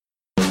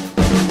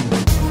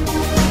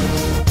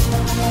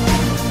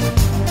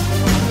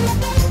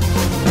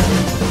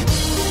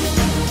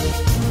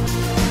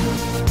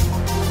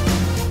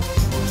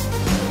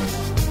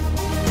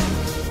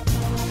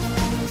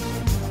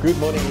Good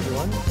morning,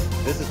 everyone.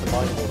 This is the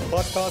Mindful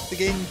Podcast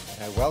again.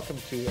 Welcome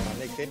to our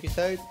next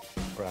episode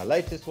for our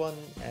latest one.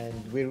 And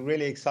we're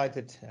really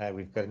excited.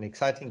 We've got an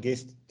exciting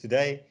guest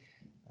today,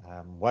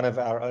 one of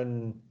our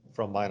own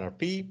from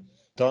MineRP,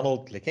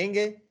 Donald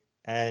Lekenge.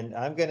 And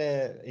I'm going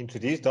to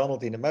introduce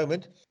Donald in a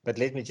moment. But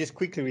let me just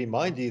quickly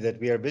remind you that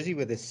we are busy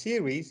with a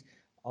series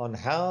on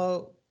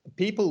how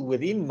people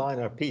within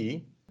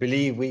MineRP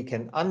believe we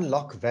can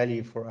unlock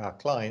value for our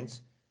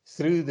clients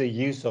through the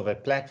use of a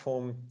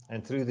platform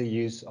and through the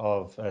use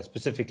of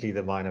specifically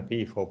the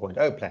MineRP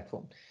 4.0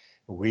 platform.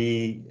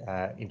 We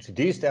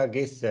introduced our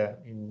guests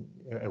in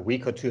a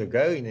week or two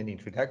ago in an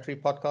introductory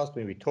podcast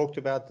where we talked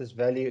about this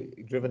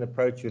value-driven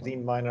approach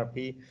within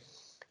MineRP.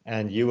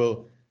 And you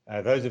will,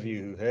 those of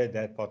you who heard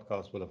that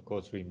podcast will, of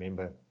course,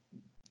 remember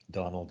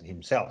Donald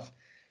himself.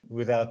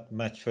 Without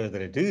much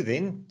further ado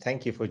then,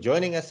 thank you for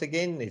joining us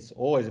again. It's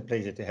always a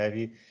pleasure to have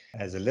you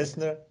as a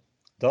listener.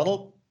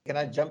 Donald, can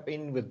I jump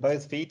in with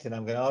both feet? And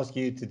I'm going to ask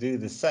you to do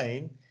the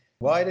same.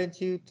 Why don't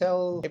you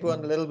tell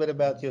everyone a little bit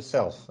about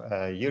yourself?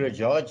 You're a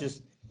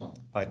geologist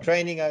by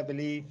training, I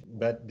believe,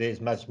 but there's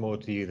much more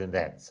to you than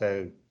that.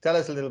 So tell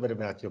us a little bit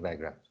about your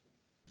background.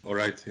 All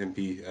right,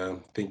 MP,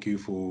 thank you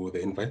for the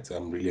invite.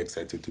 I'm really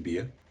excited to be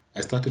here. I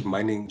started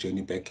mining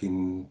journey back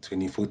in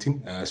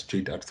 2014,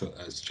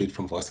 straight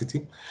from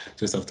varsity,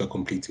 just after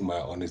completing my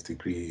honors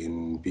degree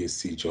in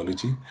BSc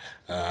Geology.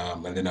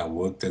 And then I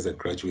worked as a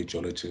graduate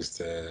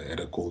geologist at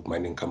a gold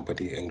mining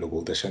company,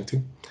 AngloGold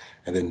Ashanti.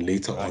 And then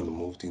later on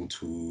moved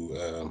into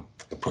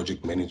a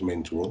project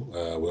management role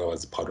where I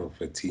was part of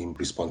a team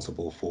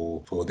responsible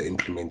for the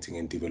implementing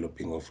and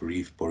developing of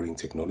reef boring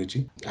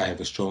technology. I have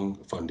a strong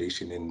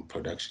foundation in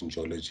production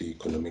geology,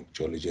 economic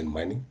geology and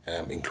mining,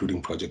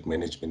 including project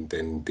management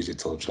and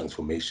digital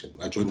transformation.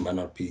 I joined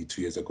MineRP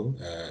 2 years ago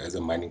as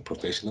a mining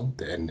professional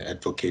and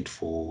advocate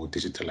for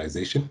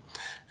digitalization.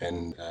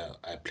 And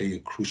I play a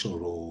crucial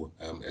role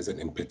as an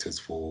impetus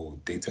for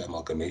data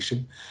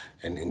amalgamation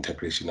and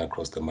integration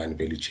across the mine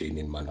value chain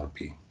in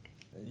MineRP.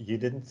 You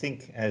didn't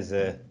think as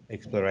an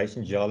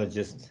exploration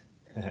geologist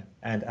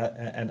and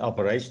an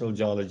operational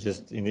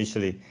geologist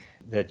initially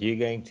that you're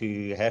going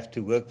to have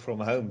to work from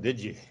home, did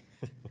you?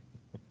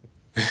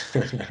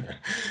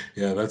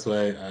 Yeah, that's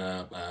why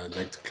I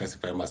like to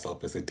classify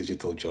myself as a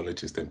digital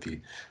geologist,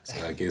 MP.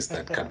 So I guess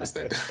that covers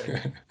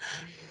that.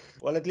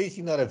 Well, at least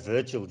you're not a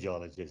virtual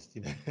geologist,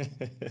 you know.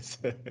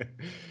 So,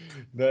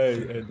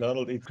 no,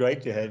 Donald, it's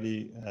great to have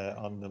you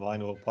on the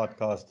Mineral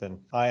podcast. And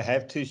I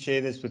have to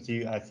share this with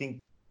you. I think,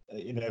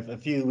 a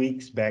few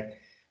weeks back,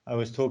 I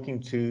was talking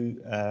to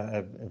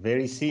a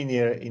very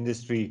senior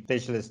industry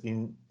specialist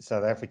in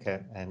South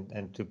Africa.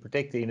 And to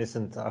protect the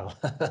innocent,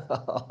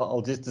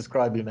 I'll just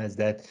describe him as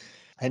that.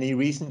 And he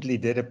recently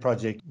did a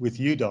project with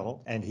you,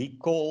 Donald, and he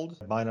called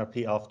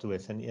MineRP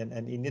afterwards. And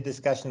in a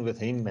discussion with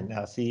him, and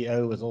our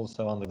CEO was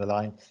also on the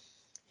line,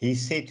 he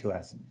said to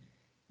us,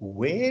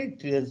 where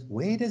does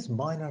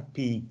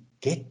MineRP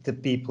get the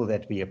people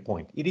that we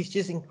appoint? It is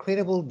just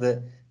incredible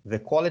the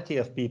quality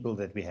of people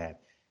that we have.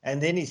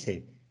 And then he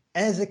said,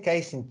 as a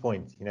case in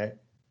point,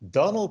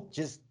 Donald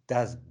just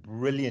does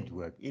brilliant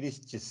work. It is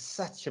just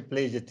such a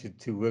pleasure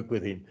to work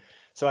with him.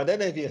 So I don't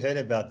know if you heard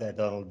about that,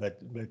 Donald,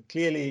 but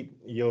clearly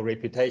your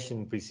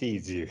reputation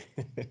precedes you.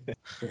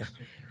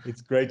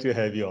 It's great to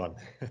have you on.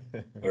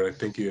 All right,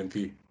 thank you,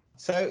 MP.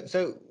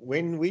 So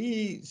when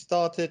we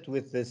started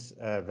with this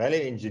value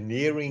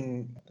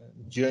engineering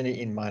journey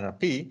in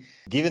MineRP,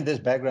 given this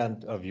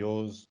background of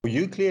yours,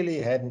 you clearly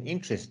had an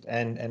interest.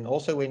 And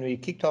also when we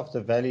kicked off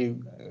the value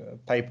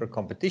paper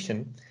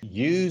competition,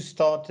 you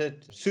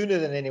started sooner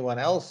than anyone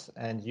else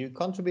and you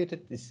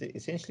contributed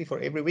essentially for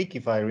every week,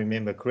 if I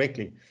remember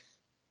correctly.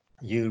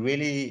 You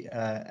really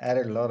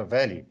added a lot of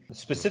value.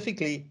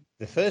 Specifically,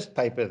 the first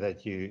paper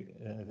that you,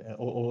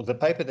 or the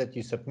paper that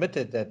you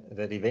submitted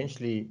that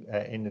eventually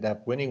ended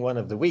up winning one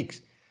of the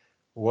weeks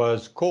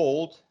was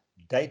called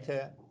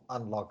Data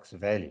Unlocks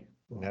Value.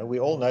 We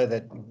all know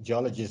that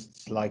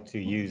geologists like to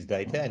use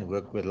data and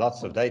work with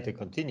lots of data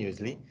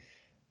continuously.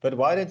 But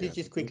why don't you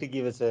just quickly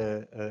give us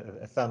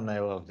a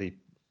thumbnail of the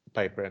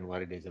paper and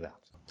what it is about?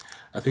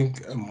 I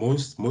think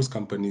most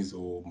companies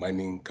or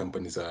mining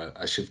companies are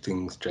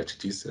shifting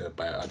strategies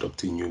by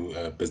adopting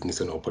new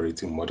business and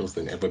operating models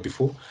than ever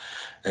before.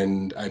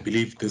 And I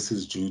believe this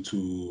is due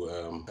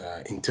to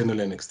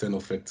internal and external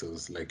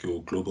factors like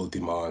your global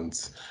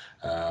demands,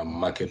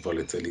 market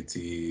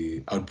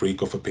volatility,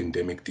 outbreak of a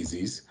pandemic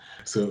disease.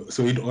 So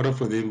in order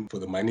for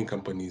the mining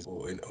companies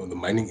or the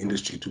mining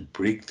industry to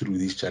break through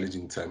these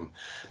challenging times,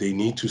 they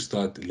need to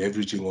start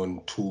leveraging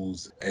on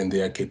tools and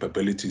their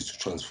capabilities to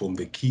transform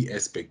the key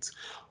aspects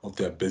of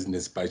their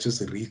business by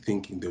just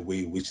rethinking the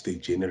way in which they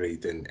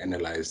generate and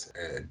analyze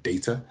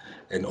data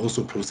and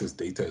also process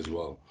data as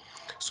well.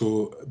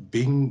 So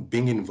being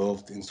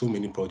involved in so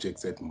many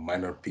projects at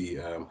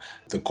MineRP,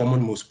 the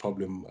common most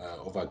problem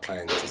of our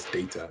clients is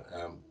data,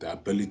 the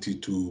ability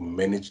to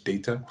manage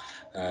data,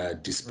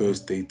 disperse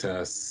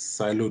data,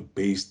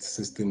 siloed-based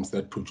systems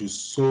that produce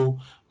so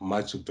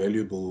much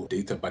valuable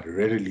data, but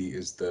rarely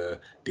is the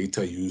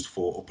data used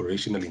for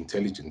operational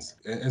intelligence.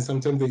 And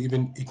sometimes they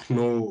even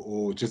ignore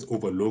or just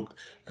overlook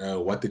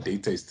what the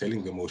data is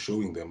telling them or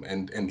showing them.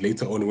 And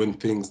later on, when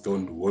things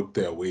don't work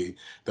their way,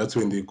 that's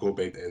when they go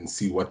back and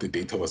see what the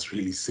data was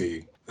really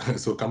saying.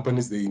 So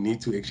companies, they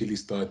need to actually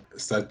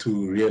start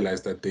to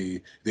realize that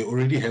they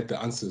already had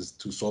the answers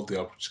to solve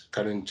their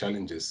current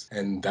challenges.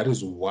 And that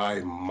is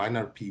why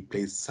MineRP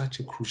plays such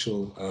a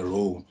crucial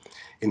role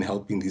in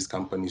helping these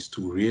companies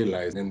to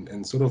realize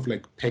and sort of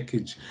like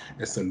package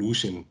a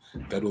solution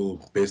that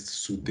will best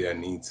suit their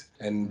needs.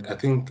 And I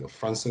think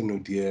Francois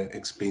Nodier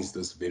explains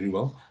this very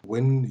well.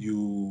 When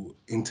you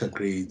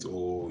integrate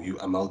or you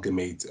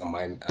amalgamate a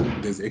mine,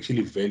 there's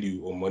actually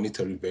value or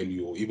monetary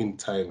value or even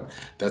time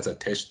that's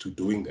attached to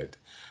doing that.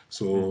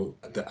 So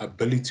the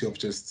ability of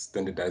just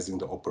standardizing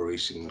the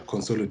operation,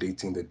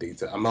 consolidating the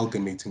data,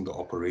 amalgamating the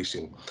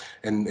operation,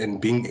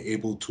 and being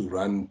able to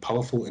run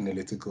powerful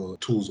analytical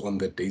tools on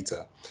the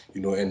data,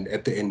 and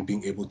at the end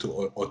being able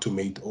to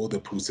automate all the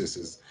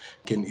processes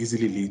can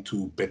easily lead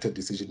to better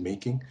decision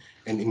making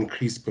and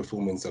increase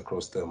performance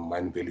across the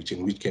mine value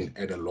chain, which can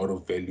add a lot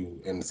of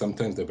value. And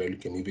sometimes the value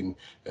can even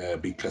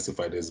be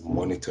classified as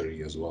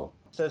monetary as well.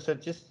 So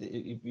just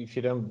if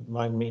you don't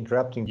mind me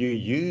interrupting, you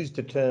use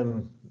the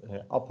term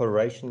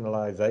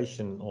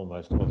operationalization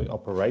almost, or the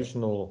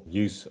operational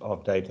use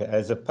of data,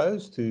 as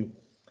opposed to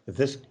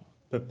this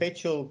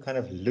perpetual kind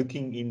of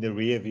looking in the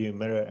rearview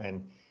mirror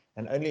and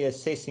only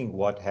assessing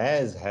what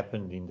has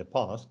happened in the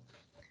past,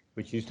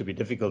 which used to be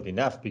difficult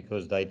enough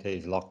because data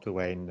is locked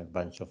away in a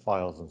bunch of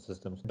files and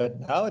systems. But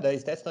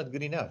nowadays, that's not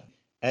good enough.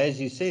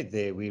 As you said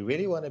there, we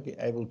really want to be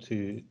able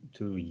to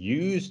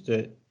use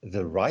the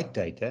right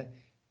data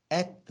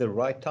at the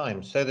right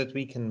time so that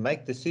we can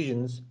make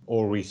decisions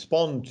or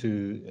respond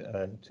to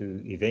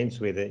events,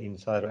 whether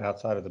inside or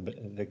outside of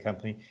the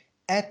company,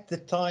 at the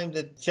time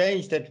that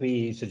change that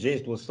we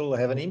suggest will still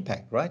have an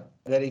impact, right?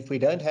 That if we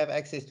don't have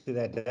access to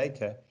that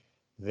data,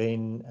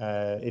 then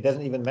it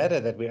doesn't even matter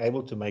that we're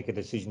able to make a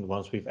decision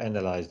once we've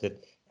analyzed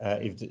it,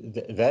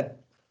 if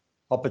that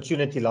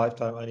opportunity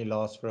lifetime only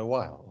lasts for a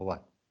while, or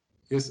what?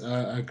 Yes,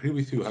 I agree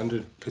with you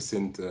 100%,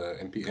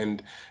 MP.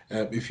 And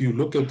if you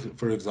look at,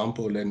 for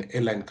example, an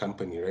airline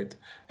company, right?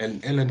 An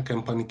airline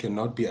company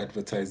cannot be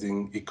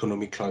advertising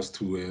economy class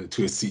to a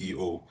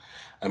CEO.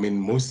 I mean,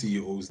 most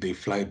CEOs, they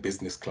fly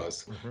business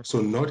class.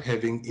 So not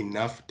having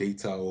enough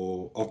data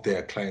of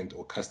their client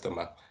or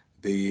customer,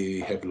 they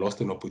have lost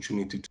an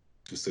opportunity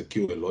to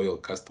secure a loyal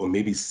customer, or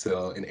maybe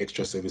sell an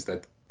extra service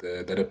that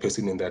a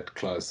person in that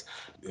class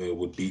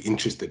would be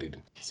interested in.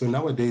 So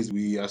nowadays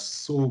we are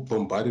so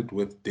bombarded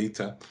with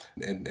data,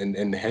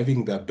 and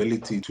having the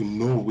ability to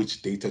know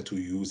which data to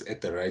use at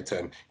the right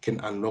time can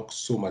unlock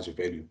so much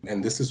value.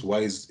 And this is why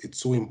it's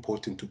so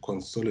important to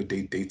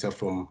consolidate data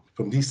from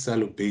these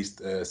silo-based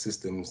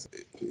systems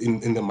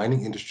in the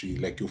mining industry,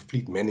 like your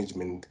fleet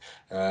management,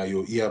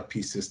 your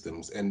ERP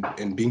systems,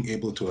 and being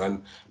able to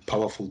run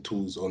powerful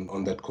tools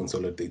on that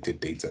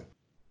consolidated data,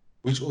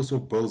 which also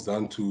boils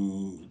down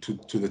to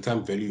the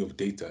time value of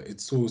data.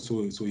 It's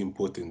so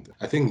important.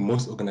 I think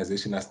most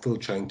organizations are still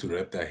trying to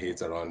wrap their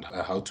heads around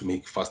how to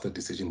make faster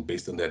decisions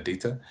based on their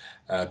data,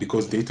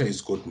 because data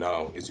is good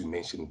now, as you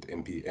mentioned,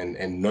 MP,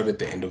 and not at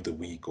the end of the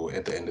week or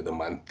at the end of the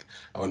month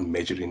on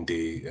measuring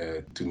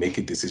day to make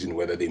a decision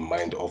whether they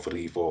mined off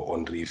reef or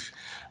on reef.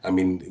 I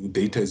mean,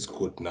 data is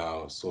good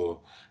now.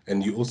 So,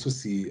 and you also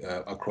see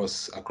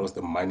across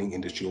the mining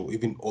industry, or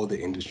even all the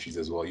industries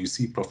as well, you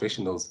see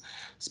professionals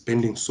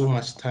spending so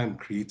much time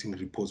creating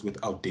reports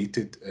with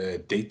outdated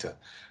data,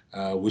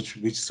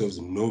 which serves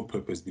no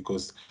purpose,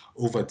 because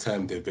over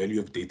time the value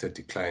of data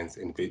declines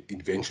and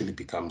eventually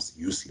becomes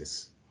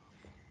useless.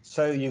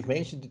 So you've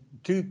mentioned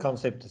two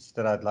concepts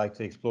that I'd like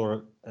to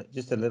explore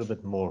just a little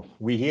bit more.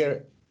 We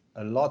hear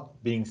a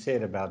lot being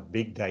said about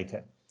big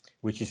data,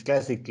 which is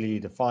classically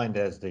defined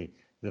as the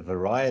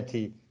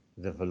variety,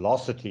 the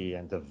velocity,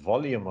 and the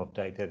volume of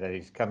data that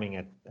is coming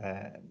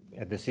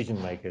at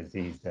decision makers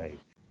these days.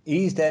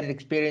 Is that an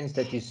experience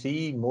that you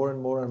see more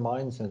and more in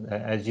mines, and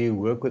as you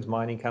work with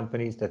mining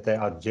companies, that they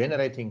are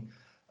generating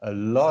a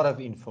lot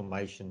of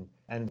information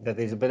and that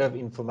there's a bit of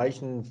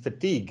information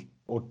fatigue,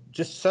 or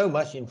just so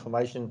much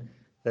information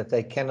that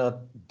they cannot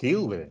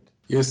deal with it?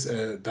 Yes,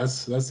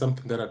 that's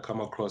something that I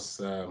come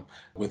across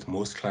with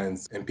most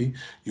clients, MP.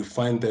 You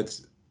find that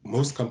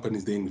most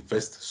companies, they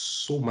invest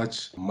so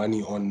much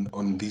money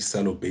on these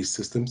silo-based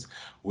systems,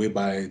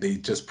 whereby they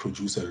just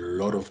produce a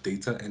lot of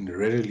data, and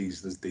rarely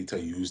is this data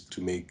used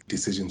to make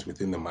decisions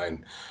within the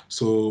mine.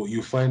 So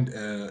you find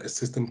a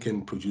system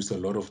can produce a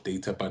lot of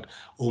data, but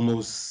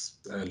almost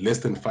less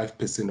than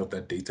 5% of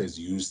that data is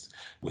used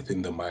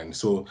within the mine.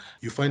 So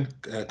you find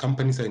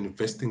companies are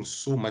investing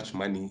so much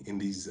money in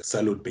these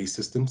siloed-based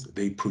systems.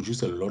 They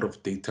produce a lot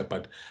of data,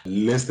 but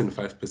less than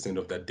 5%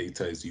 of that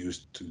data is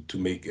used to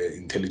make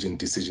intelligent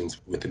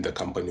decisions within the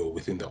company or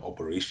within the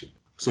operation.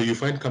 So you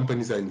find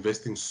companies are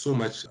investing so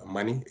much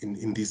money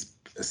in these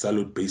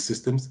siloed-based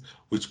systems,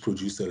 which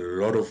produce a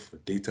lot of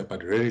data,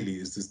 but rarely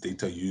is this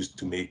data used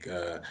to make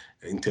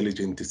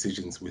intelligent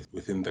decisions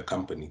within the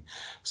company.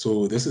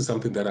 So this is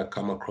something that I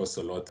come across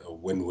a lot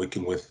when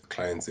working with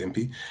clients,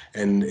 MP,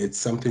 and it's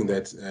something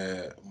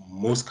that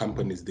most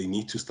companies, they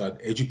need to start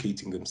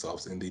educating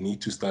themselves, and they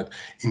need to start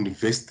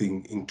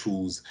investing in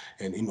tools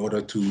and in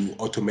order to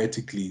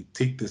automatically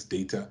take this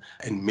data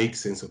and make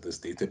sense of this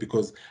data,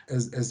 because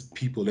as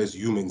people, as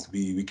humans,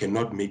 we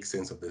cannot make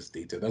sense of this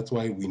data. That's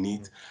why we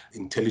need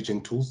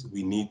intelligent tools,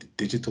 we need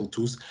digital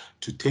tools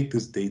to take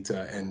this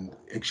data and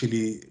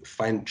actually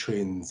find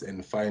trends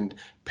and find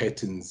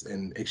patterns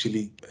and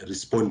actually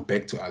respond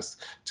back to us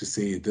to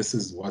say, this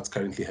is what's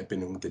currently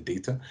happening with the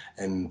data,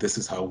 and this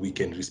is how we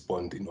can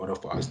respond in order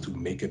for us to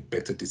make a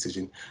better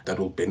decision that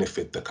will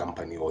benefit the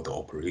company or the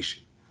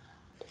operation.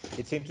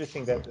 It's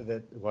interesting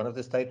that one of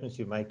the statements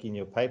you make in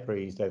your paper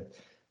is that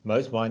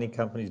most mining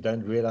companies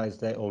don't realize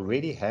they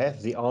already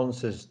have the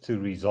answers to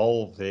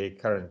resolve their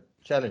current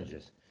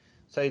challenges.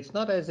 So it's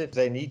not as if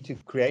they need to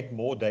create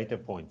more data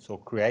points or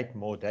create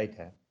more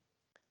data.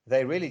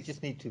 They really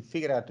just need to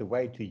figure out a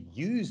way to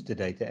use the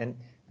data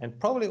and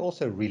probably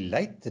also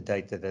relate the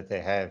data that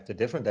they have, the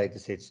different data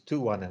sets,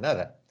 to one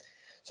another.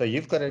 So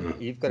you've got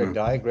a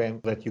diagram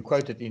that you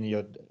quoted in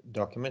your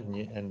document,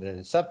 and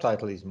the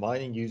subtitle is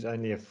 "Mining Use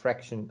Only a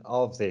Fraction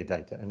of Their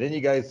Data." And then you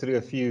go through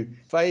a few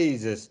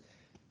phases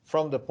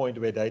from the point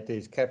where data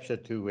is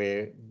captured to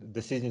where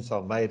decisions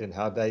are made and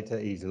how data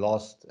is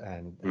lost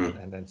and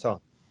so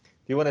on.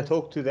 Do you want to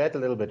talk to that a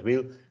little bit?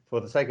 We'll,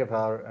 for the sake of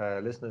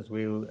our listeners,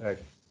 we'll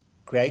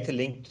create a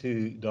link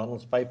to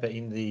Donald's paper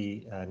in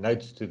the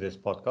notes to this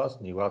podcast,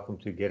 and you're welcome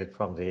to get it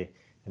from there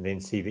and then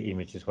see the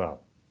image as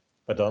well.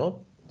 But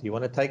Donald, do you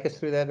want to take us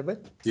through that a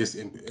bit? Yes,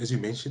 and as you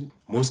mentioned,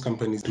 most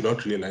companies do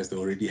not realize they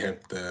already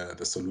have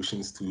the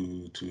solutions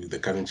to the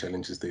current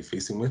challenges they're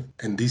facing with.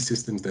 And these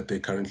systems that they're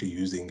currently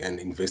using and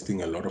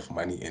investing a lot of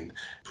money in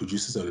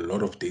produces a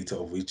lot of data,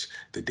 of which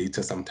the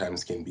data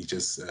sometimes can be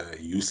just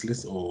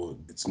useless or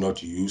it's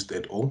not used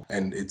at all.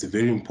 And it's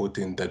very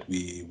important that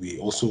we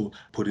also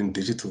put in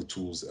digital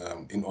tools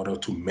in order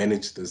to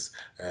manage this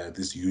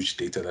huge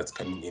data that's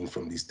coming in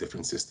from these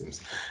different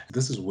systems.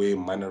 This is where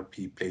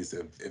MineRP plays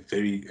a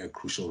very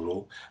crucial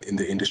role in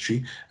the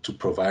industry, to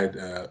provide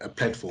a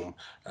platform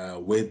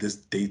where this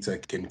data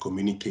can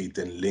communicate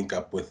and link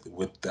up with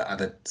the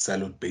other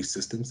siloed-based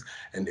systems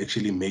and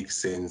actually make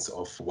sense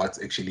of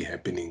what's actually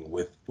happening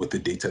with the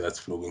data that's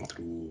flowing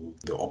through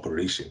the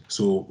operation.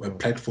 So a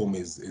platform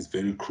is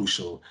very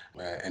crucial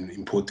and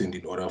important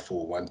in order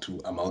for one to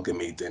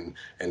amalgamate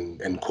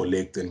and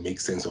collect and make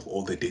sense of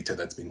all the data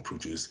that's been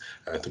produced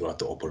throughout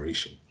the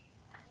operation.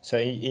 So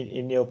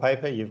in your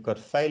paper, you've got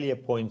failure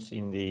points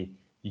in the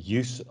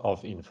use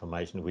of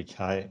information, which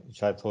I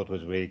thought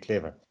was very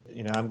clever.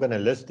 I'm going to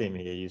list them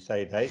here. You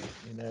say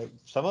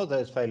some of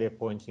those failure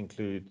points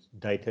include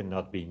data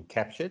not being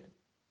captured.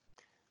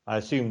 I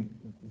assume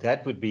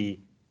that would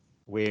be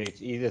where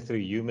it's either through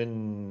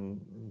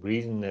human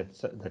reason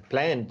that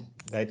planned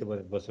data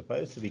was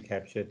supposed to be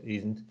captured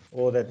isn't,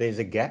 or that there's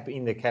a gap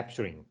in the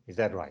capturing. Is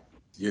that right?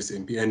 Yes,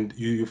 MP, and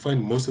you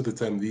find most of the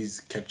time these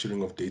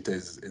capturing of data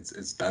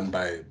it's done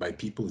by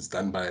people, it's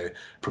done by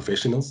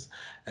professionals,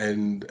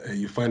 and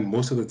you find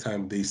most of the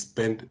time they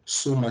spend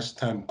so much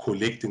time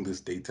collecting this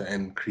data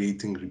and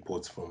creating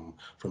reports from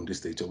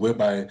this data,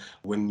 whereby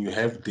when you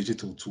have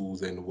digital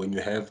tools and when you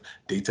have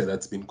data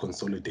that's been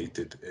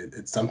consolidated,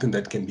 it's something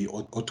that can be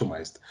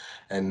automized,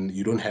 and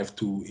you don't have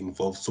to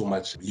involve so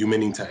much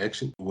human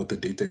interaction with the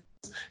data.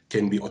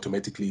 Can be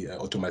automatically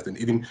automated and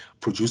even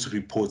produce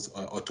reports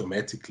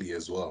automatically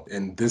as well.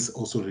 And this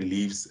also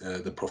relieves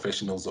the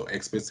professionals or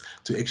experts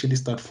to actually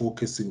start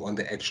focusing on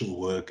the actual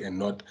work and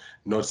not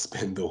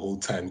spend the whole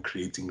time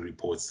creating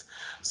reports.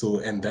 So,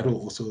 and that will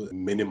also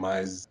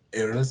minimize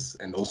errors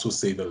and also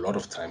save a lot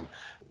of time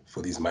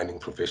for these mining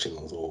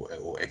professionals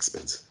or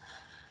experts.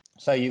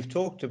 So you've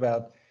talked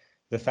about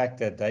the fact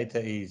that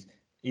data is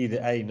either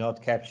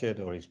not captured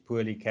or is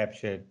poorly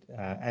captured,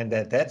 and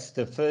that's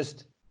the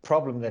first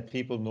problem that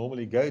people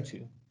normally go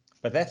to.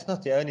 But that's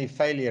not the only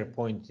failure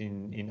point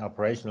in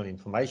operational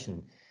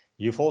information.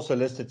 You've also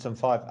listed some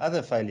 5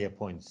 other failure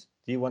points.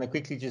 Do you want to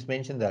quickly just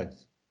mention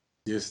those?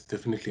 Yes,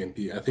 definitely,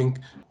 MP. I think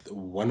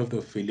one of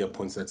the failure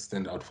points that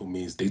stand out for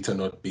me is data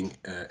not being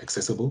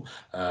accessible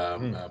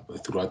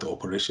throughout the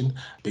operation.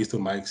 Based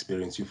on my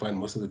experience, you find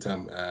most of the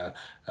time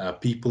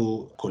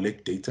people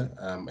collect data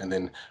and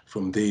then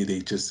from there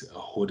they just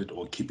hoard it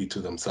or keep it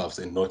to themselves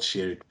and not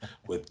share it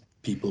with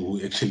people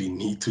who actually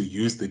need to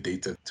use the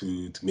data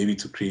to maybe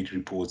to create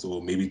reports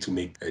or maybe to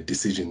make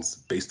decisions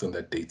based on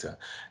that data.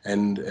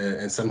 And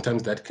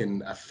sometimes that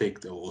can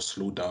affect or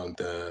slow down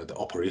the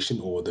operation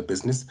or the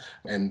business.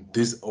 And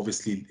this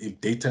obviously,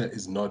 if data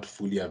is not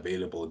fully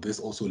available, this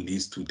also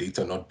leads to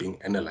data not being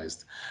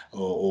analyzed,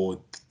 or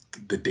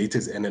the data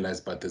is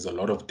analyzed, but there's a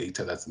lot of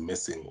data that's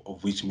missing,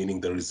 of which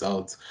meaning the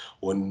results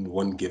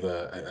won't give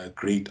a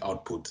great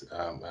output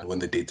when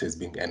the data is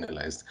being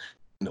analyzed.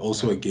 And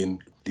also, again,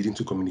 leading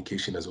to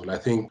communication as well. I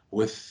think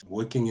with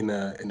working in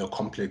a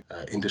complex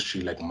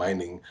industry like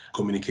mining,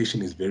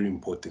 communication is very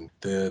important.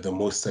 The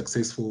most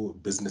successful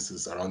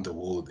businesses around the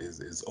world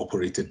is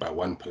operated by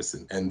one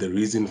person. And the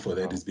reason for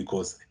that is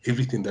because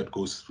everything that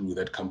goes through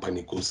that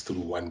company goes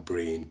through one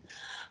brain.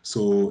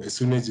 So as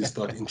soon as you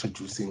start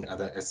introducing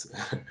other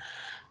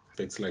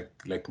aspects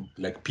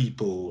like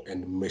people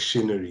and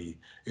machinery,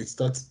 it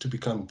starts to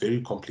become very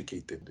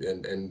complicated,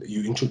 and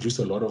you introduce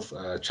a lot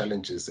of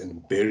challenges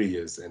and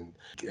barriers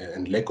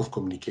and lack of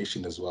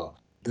communication as well.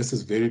 This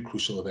is very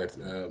crucial that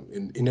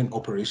in an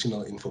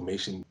operational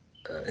information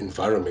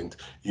environment,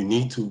 you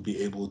need to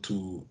be able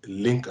to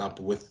link up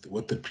with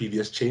the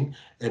previous chain,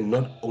 and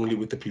not only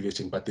with the previous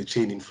chain, but the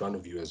chain in front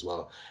of you as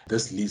well.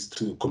 This leads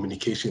to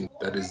communication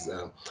that is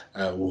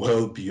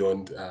well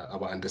beyond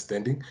our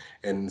understanding,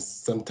 and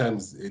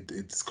sometimes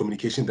it's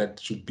communication that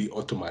should be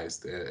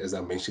automized, as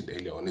I mentioned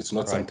earlier on. It's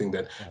not something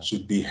that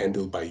should be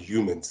handled by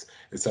humans.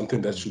 It's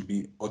something that should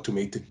be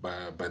automated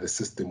by the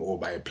system or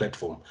by a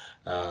platform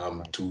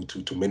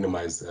to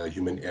minimize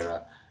human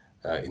error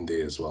in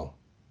there as well.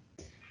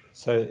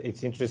 So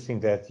it's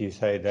interesting that you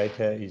say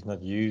data is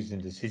not used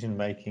in decision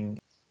making.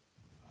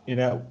 You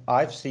know,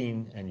 I've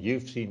seen, and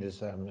you've seen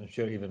this, I'm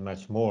sure even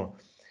much more,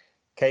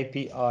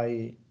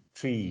 KPI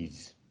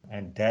trees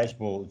and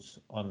dashboards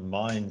on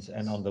mines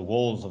and on the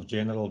walls of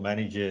general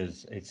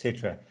managers,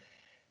 etc.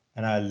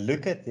 And I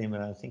look at them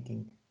and I'm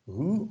thinking,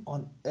 who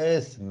on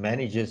earth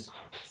manages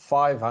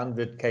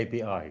 500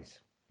 KPIs?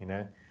 You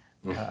know,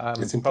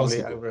 I'm It's probably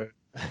impossible. over.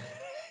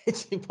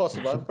 It's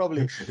impossible. I'm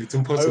probably It's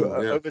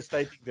impossible, yeah.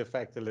 overstating the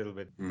fact a little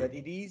bit, but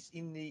it is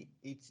in the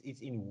it's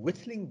in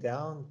whittling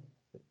down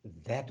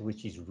that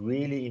which is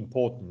really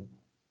important,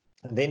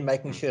 and then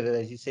making sure that,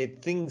 as you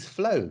said, things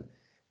flow,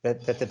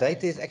 that the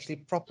data is actually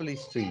properly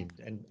streamed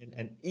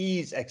and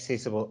is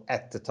accessible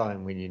at the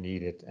time when you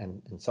need it,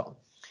 and so on.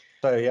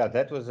 So yeah,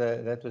 that was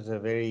a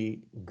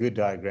very good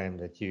diagram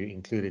that you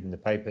included in the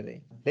paper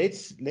there.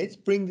 Let's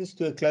bring this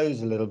to a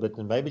close a little bit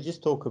and maybe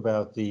just talk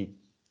about the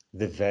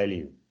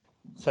value.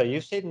 So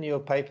you've said in your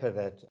paper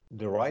that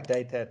the right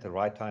data at the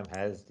right time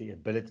has the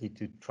ability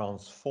to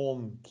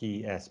transform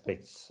key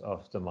aspects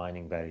of the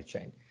mining value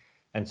chain.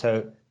 And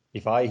so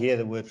if I hear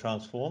the word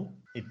transform,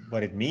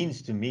 what it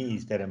means to me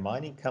is that a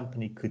mining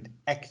company could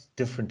act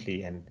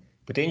differently and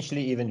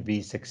potentially even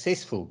be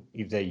successful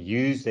if they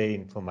use their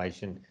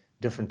information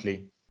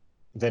differently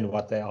than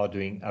what they are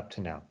doing up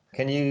to now.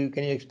 Can you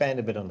expand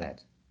a bit on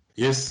that?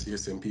 Yes,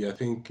 MP. I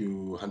think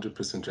you're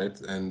 100% right.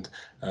 And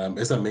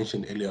as I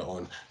mentioned earlier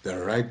on, the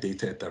right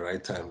data at the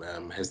right time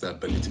has the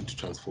ability to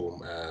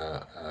transform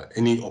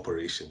any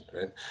operation,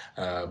 right?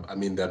 I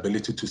mean, the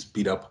ability to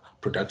speed up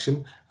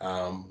production,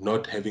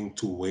 not having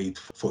to wait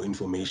for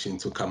information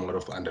to come out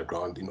of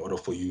underground in order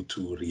for you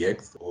to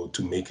react or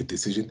to make a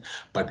decision.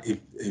 But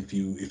if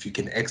you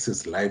can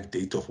access live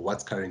data of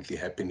what's currently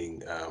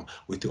happening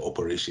with the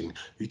operation,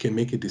 you can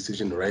make a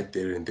decision right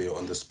there and there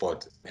on the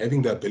spot.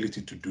 Having the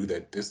ability to do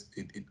that,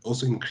 it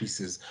also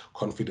increases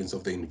confidence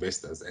of the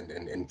investors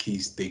and key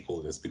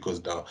stakeholders,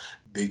 because now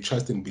they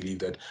trust and believe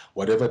that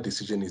whatever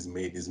decision is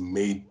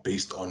made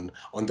based on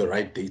the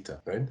right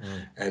data, right?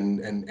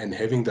 And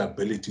having the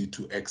ability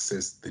to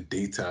access the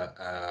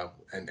data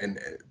and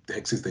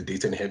access the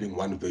data and having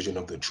one version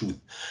of the truth,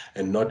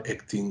 and not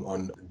acting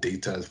on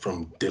data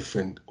from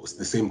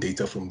the same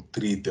data from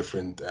three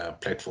different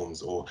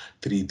platforms or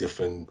three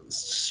different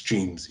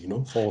streams,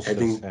 Sources,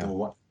 having yeah. the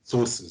one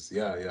sources,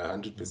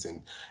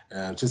 100%.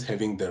 Just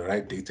having the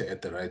right data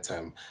at the right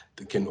time,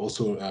 that can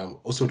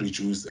also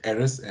reduce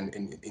errors and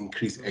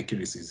increase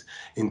accuracies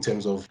in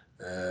terms of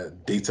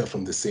data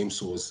from the same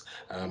source,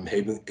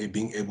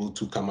 being able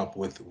to come up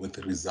with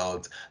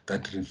results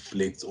that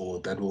reflects or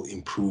that will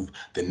improve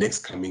the next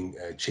coming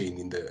chain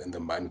in the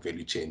mine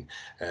value chain.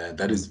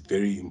 That is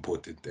very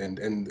important.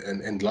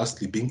 And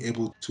lastly, being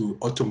able to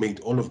automate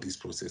all of these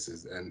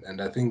processes.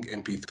 And I think,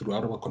 MP,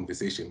 throughout our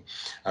conversation,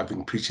 I've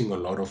been preaching a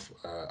lot of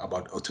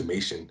about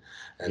automation,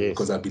 and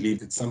because I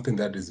believe it's something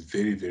that is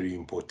very, very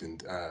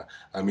important.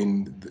 I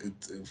mean,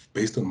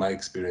 based on my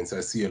experience,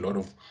 I see a lot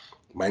of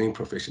mining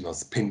professionals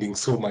spending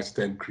so much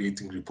time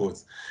creating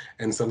reports,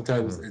 and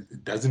sometimes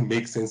it doesn't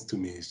make sense to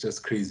me. It's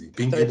just crazy.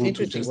 Being So able it's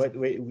to interesting. just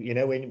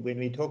When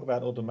we talk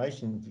about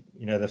automation,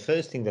 the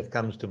first thing that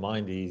comes to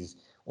mind is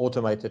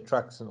automated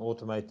trucks and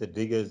automated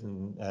diggers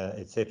and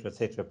et cetera, et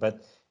cetera.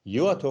 But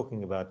you are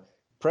talking about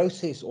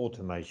process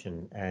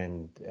automation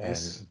and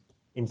Yes.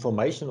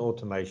 information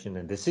automation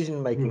and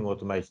decision-making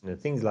automation and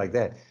things like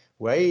that,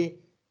 way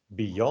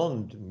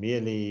beyond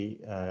merely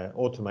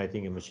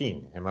automating a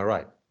machine. Am I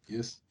right?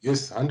 Yes,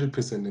 yes,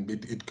 100%.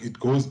 It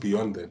goes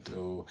beyond that.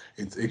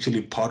 It's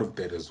actually part of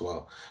that as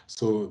well.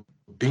 So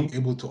being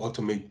able to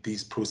automate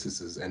these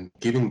processes and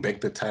giving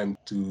back the time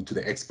to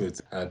the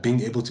experts,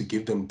 being able to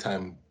give them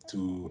time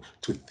to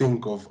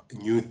think of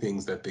new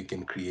things that they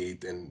can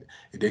create, and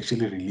it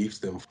actually relieves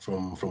them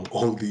from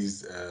all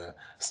these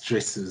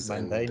stresses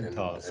Mundane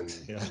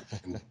tasks. Yeah.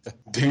 and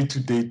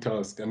day-to-day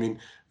tasks. I mean,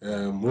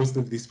 most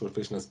of these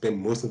professionals spend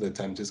most of the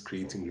time just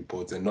creating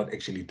reports and not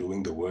actually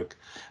doing the work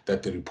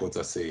that the reports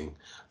are saying.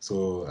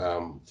 So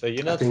So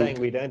you're I not saying think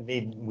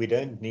we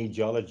don't need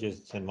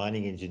geologists and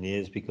mining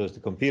engineers because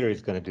the computer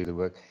is going to do the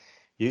work.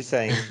 You're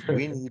saying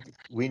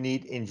we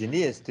need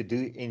engineers to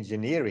do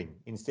engineering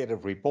instead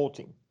of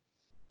reporting.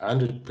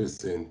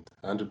 100%,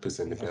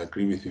 100%. If Yeah. I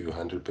agree with you,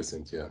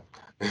 100%, yeah.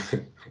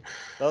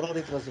 Donald,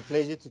 it was a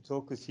pleasure to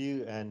talk with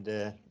you, and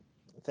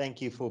thank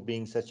you for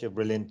being such a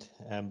brilliant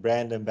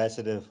brand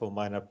ambassador for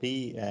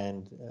MineRP,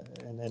 and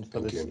for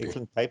Thank you, this MP.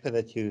 excellent paper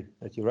that you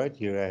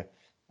wrote. You're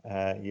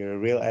a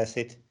real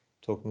asset.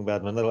 Talking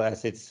about mineral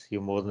assets,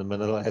 you're more than a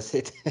mineral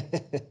asset.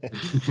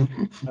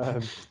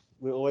 um,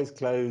 we always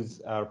close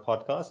our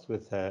podcast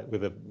with a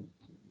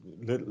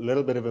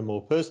little bit of a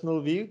more personal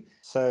view.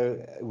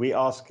 So we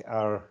ask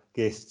our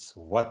guests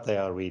what they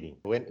are reading.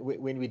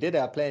 When we did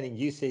our planning,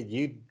 you said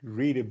you'd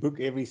read a book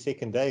every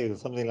second day or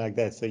something like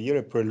that. So you're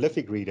a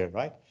prolific reader,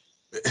 right?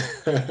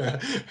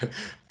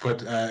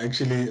 But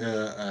actually,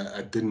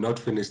 I did not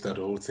finish that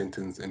whole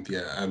sentence,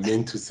 MP. I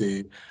meant to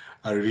say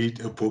I read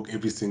a book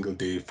every single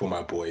day for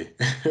my boy,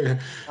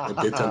 a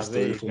bedtime There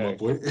story you for my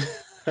go. boy.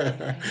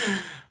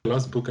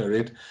 Last book I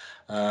read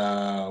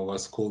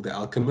was called The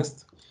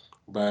Alchemist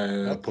by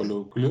Okay.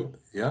 Paulo Coelho.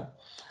 Yeah,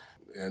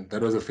 and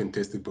that was a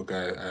fantastic book.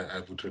 I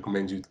would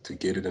recommend you to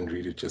get it and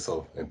read it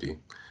yourself, MP.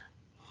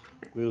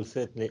 We'll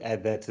certainly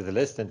add that to the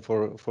list. And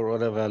for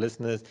all of our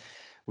listeners,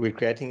 we're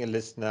creating a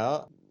list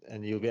now,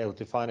 and you'll be able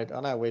to find it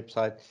on our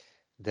website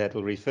that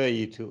will refer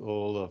you to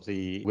all of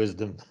the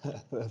wisdom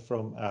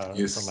from our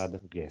Yes,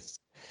 different guests.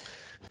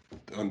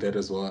 on that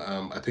as well.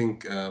 I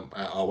think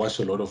I watch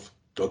a lot of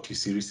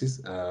docu-series.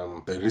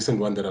 The recent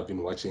one that I've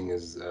been watching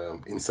is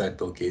Inside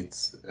Bill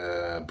Gates'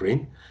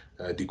 Brain,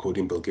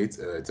 Decoding Bill Gates.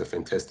 It's a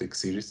fantastic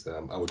series.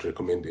 I would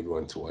recommend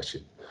everyone to watch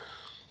it.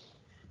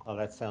 Oh,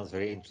 that sounds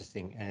very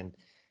interesting.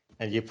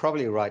 And you're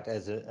probably right.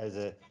 As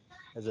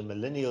a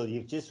millennial,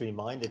 you've just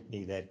reminded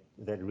me that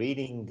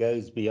reading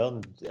goes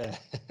beyond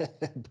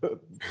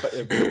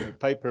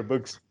paper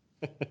books.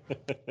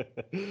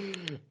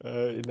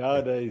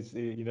 Nowadays,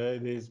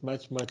 there's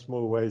much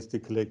more ways to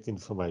collect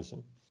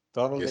information.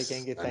 Donald Yes,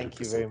 Ekenge, thank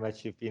you 100%. very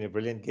much. You've been a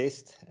brilliant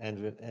guest,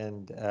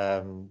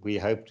 and we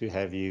hope to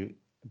have you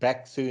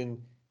back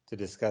soon to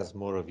discuss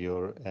more of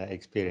your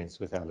experience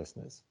with our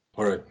listeners.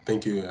 All right.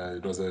 Thank you.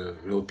 It was a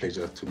real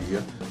pleasure to be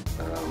here.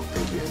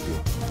 Thank you, Andy.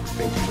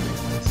 Thank you for the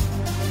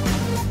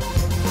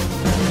advice.